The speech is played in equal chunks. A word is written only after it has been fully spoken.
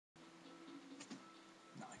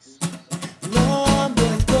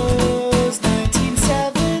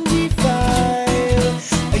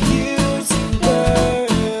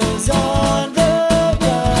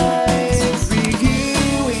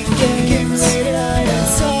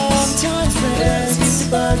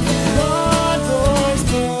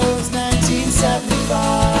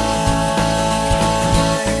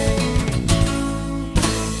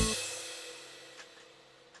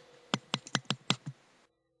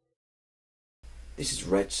This is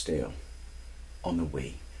Red Steel on the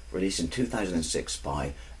Wii, released in 2006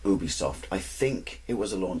 by Ubisoft. I think it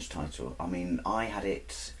was a launch title. I mean, I had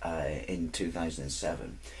it in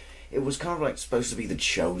 2007. It was kind of like supposed to be the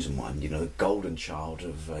chosen one, you know, the golden child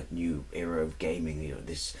of a new era of gaming, you know,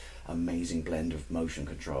 this amazing blend of motion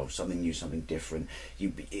control, something new, something different.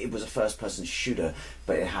 It was a first-person shooter,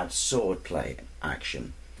 but it had sword play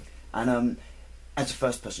action. And as a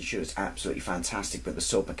first-person shooter, it's absolutely fantastic, but the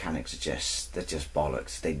sword mechanics they're just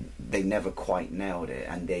bollocks. They never quite nailed it,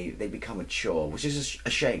 and they become a chore, which is a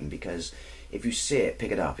shame, because if you see it,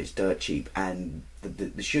 pick it up, it's dirt cheap, and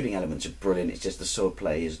the shooting elements are brilliant. It's just the sword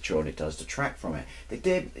play is a chore, and it does detract from it. They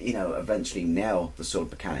did, you know, eventually nail the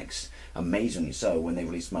sword mechanics, amazingly so, when they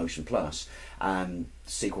released Motion Plus, and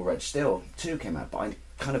sequel Red Steel 2 came out, but I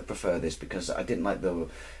kind of prefer this because I didn't like the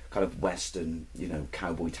kind of western, you know,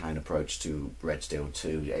 cowboy town approach to Red Steel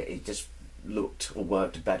 2. It just looked, or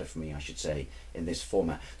worked better for me, I should say, in this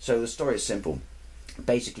format. So the story is simple.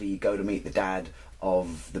 Basically, you go to meet the dad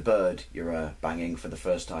of the bird you're banging for the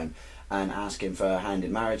first time and ask him for her hand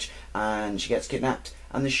in marriage, and she gets kidnapped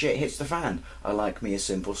and the shit hits the fan. I like me a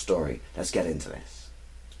simple story. Let's get into this.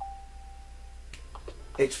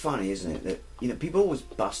 It's funny, isn't it, that, you know, people always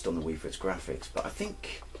bust on the Wii for its graphics, but I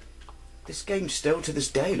think this game still to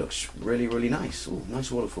this day looks really, really nice. Ooh,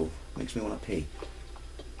 nice waterfall. Makes me want to pee.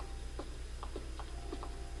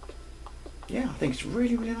 Yeah, I think it's a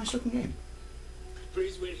really, really nice looking game.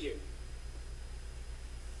 Freeze, we're here.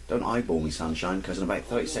 Don't eyeball me, sunshine, because in about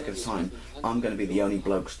 30 seconds time, I'm going to be the only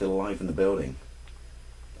bloke still alive in the building.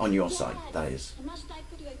 On your side, that is.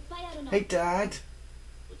 Hey, Dad.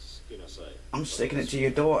 I'm sticking it to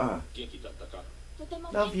your daughter.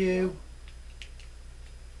 Love you.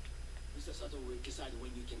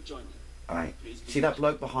 Alright, see that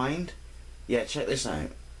bloke behind? Yeah, check this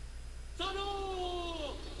out.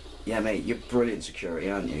 Yeah, mate, you're brilliant security,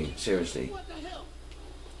 aren't you? Seriously.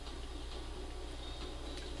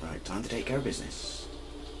 Right, time to take care of business.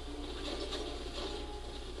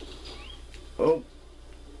 Oh!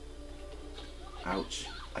 Ouch.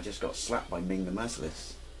 I just got slapped by Ming the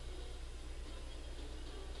Merciless.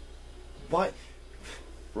 Why?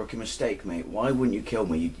 Rookie mistake, mate. Why wouldn't you kill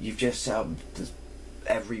me? You've just set up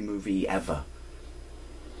every movie ever.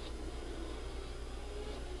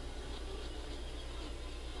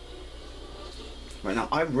 Right, now,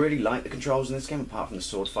 I really like the controls in this game, apart from the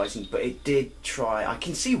sword fighting, but it did try, I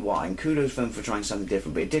can see why, and kudos for them for trying something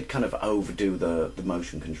different, but it did kind of overdo the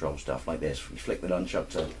motion control stuff like this. You flick the nunchuck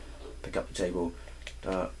to pick up the table,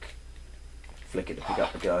 duck, flick it to pick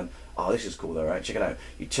up the gun. Oh, this is cool though, right? Check it out.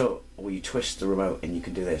 You twist the remote and you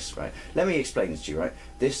can do this, right? Let me explain this to you, right?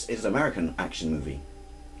 This is an American action movie.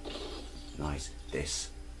 Nice. This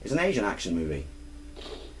is an Asian action movie.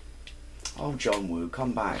 Oh, John Woo,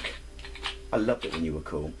 come back. I loved it when you were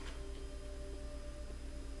cool.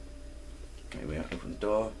 Here we are, open the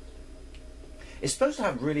door. It's supposed to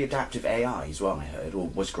have really adaptive AI as well, I heard, or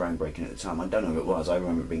was groundbreaking at the time. I don't know if it was. I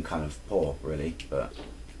remember it being kind of poor, really, but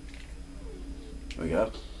here we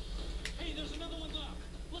go. Hey, there's another one locked.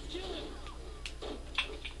 Let's kill him.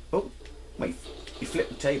 Oh, wait, you flipped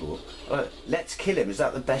the table. Let's kill him. Is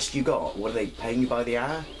that the best you got? What are they paying you by the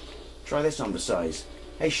hour? Try this on for size.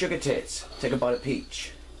 Hey, sugar tits, take a bite of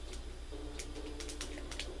peach.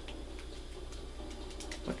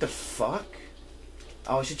 What the fuck?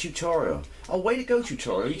 Oh, it's a tutorial. Oh, way to go,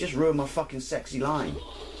 tutorial. You just ruined my fucking sexy line.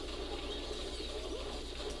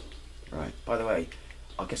 Right, by the way,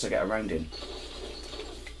 I guess I get a round in.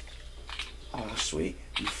 Oh, that's sweet.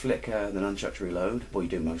 You flick the nunchuck to reload. Well, you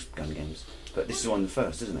do most gun games. But this is one of the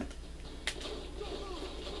first, isn't it?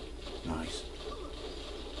 Nice.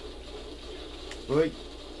 Right.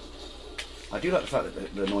 I do like the fact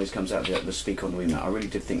that the noise comes out of the speaker on the Wii. I really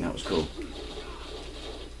did think that was cool.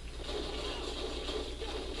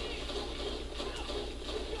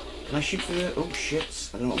 Can I shoot for the... Oh, shit.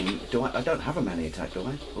 I don't know. I don't have a melee attack, do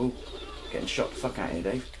I? Oh, getting shot the fuck out here,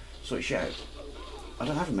 Dave. Sort your shit out. I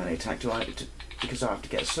don't have a melee attack, do I? Because I have to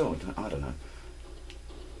get a sword. I don't know.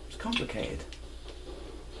 It's complicated.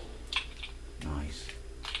 Nice.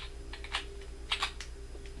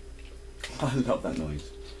 I love that noise.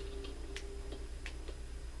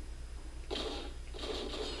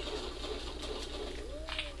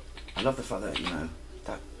 I love the fact that, you know,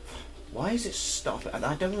 that... Why is it stopping?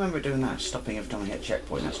 I don't remember doing that, stopping every time I hit a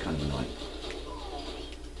checkpoint. That's kind of annoying.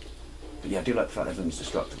 But yeah, I do like the fact that everything's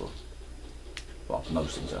destructible. Well,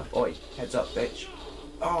 most things are. Oi, heads up, bitch.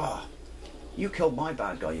 Ah, oh, you killed my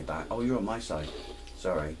bad guy, you bat. Oh, you're on my side.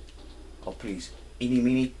 Sorry. Oh, please. Eeny,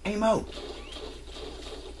 meeny, aimo.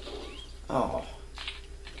 Oh.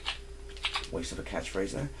 Waste of a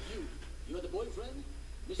catchphrase there. You're the boyfriend?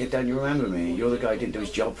 Yeah, Dan, you remember me? You're the guy who didn't do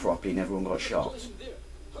his job properly and everyone got shot. Join him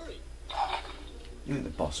there. Hurry. You ain't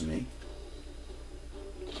the boss of me.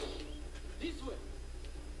 This way.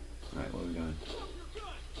 Right, where are we going? Drop your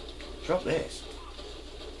gun. Drop this.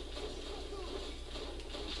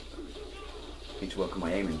 Need to work on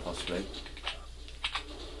my aiming, possibly.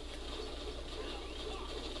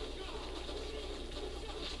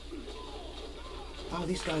 Oh,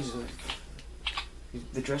 these guys are...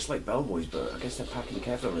 They're dressed like bellboys, but I guess they're packing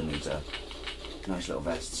Kevlar in these nice little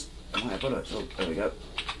vests. I might have bullets. Oh, there we go.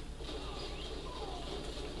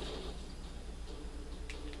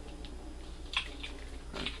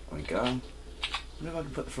 Right, there we go. I wonder if I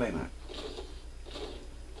can put the flame out.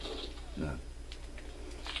 No.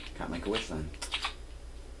 Can't make a wish then.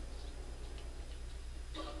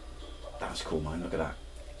 That's cool, man. Look at that.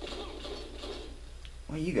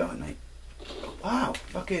 Where are you going, mate? Wow,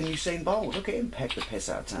 fucking Usain Bolt. Look at him peck the piss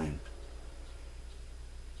out of town.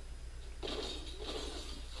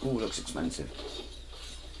 Ooh, looks expensive.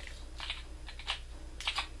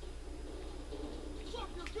 Drop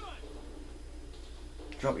your gun.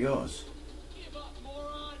 Drop yours. Give up,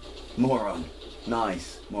 moron. Moron.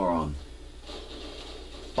 Nice. Moron.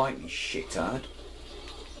 Bite me, shittard.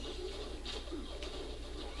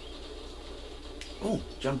 Oh,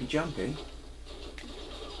 jumpy jumpy.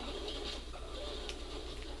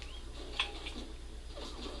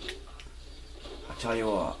 Tell you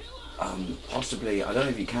what, possibly, I don't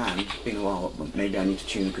know if you can, it's been a while, but maybe I need to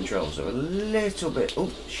tune the controls. They're a little bit,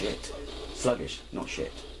 oh shit, sluggish, not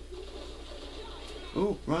shit.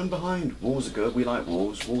 Oh, run behind, walls are good, we like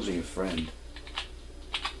walls are your friend.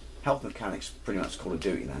 Health mechanics, pretty much Call of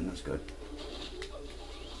Duty then, that's good.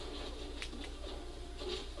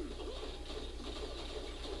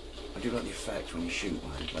 I do like the effect when you shoot,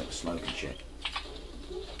 man, like the smoke and shit.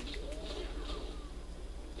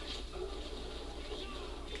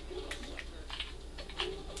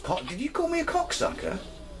 Did you call me a cocksucker?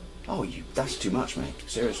 Oh, that's too much, mate.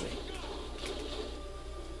 Seriously.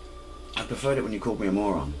 I preferred it when you called me a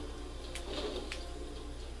moron.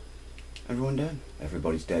 Everyone dead?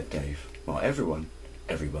 Everybody's dead, Dave. Well,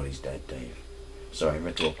 everybody's dead, Dave. Sorry, I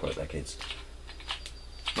read the quote there, kids.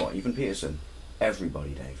 What, even Peterson?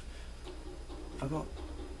 Everybody, Dave. I got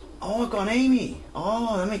an Amy.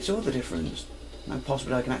 Oh, that makes all the difference. No,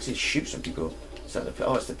 possibly I can actually shoot some people. Is that the,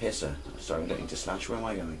 oh, it's the pisser. Sorry, I don't need to slash. Where am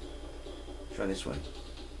I going? Try this way.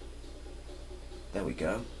 There we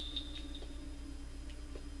go.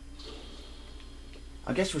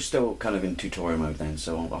 I guess we're still kind of in tutorial mode then,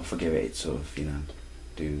 so I'll forgive it. It's sort of, you know,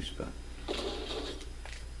 do's, but...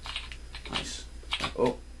 Nice.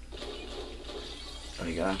 Oh. There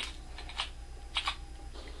you go.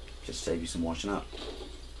 Just save you some washing up.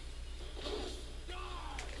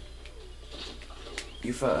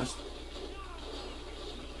 You first.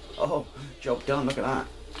 Oh, job done, look at that.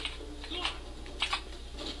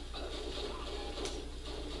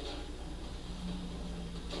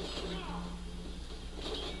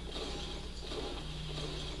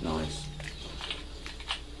 Nice.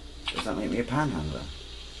 Does that make me a panhandler?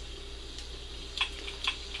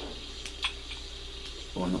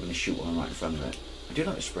 Oh, I'm not going to shoot while I'm right in front of it. I do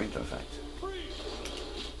like the sprinkler effect.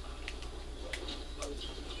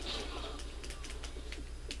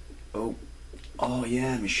 Oh. Oh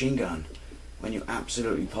yeah, machine gun. When you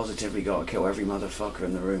absolutely positively got to kill every motherfucker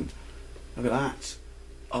in the room. Look at that.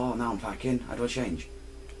 Oh, now I'm packing. How do I change?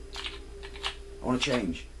 I want to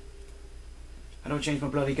change. How do I change my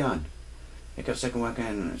bloody gun? Pick up second weapon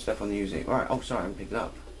and step on the music. Alright, oh sorry, I haven't picked it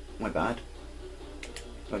up. My bad.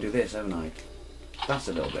 I do this, haven't I? That's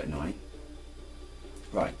a little bit annoying.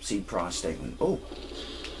 Right, see prior statement. Oh!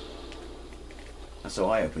 That's how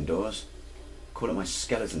I open doors. Call it my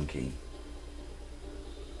skeleton key.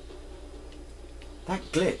 That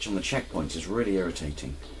glitch on the checkpoints is really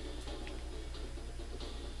irritating.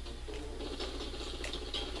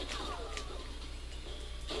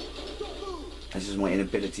 This is my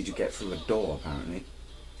inability to get through a door, apparently.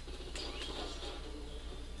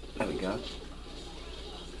 There we go.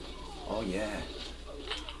 Oh yeah.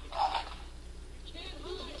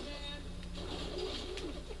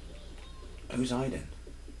 Who's hiding?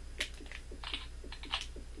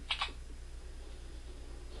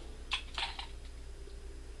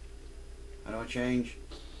 How do I change?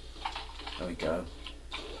 There we go.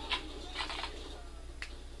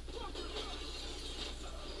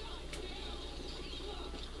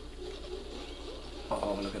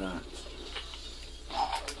 Oh, look at that.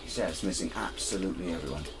 He says it's missing absolutely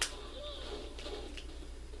everyone.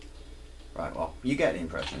 Right, well, you get the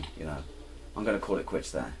impression, you know. I'm going to call it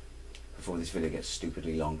quits there before this video gets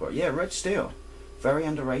stupidly long. But yeah, Red Steel, very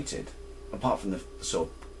underrated. apart from the sort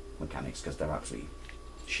of mechanics, because they're absolutely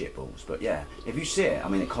shitballs. But yeah, if you see it, I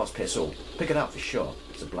mean, it costs piss all. Pick it up for sure.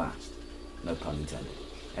 It's a blast. No pun intended.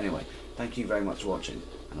 Anyway, thank you very much for watching,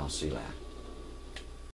 and I'll see you later.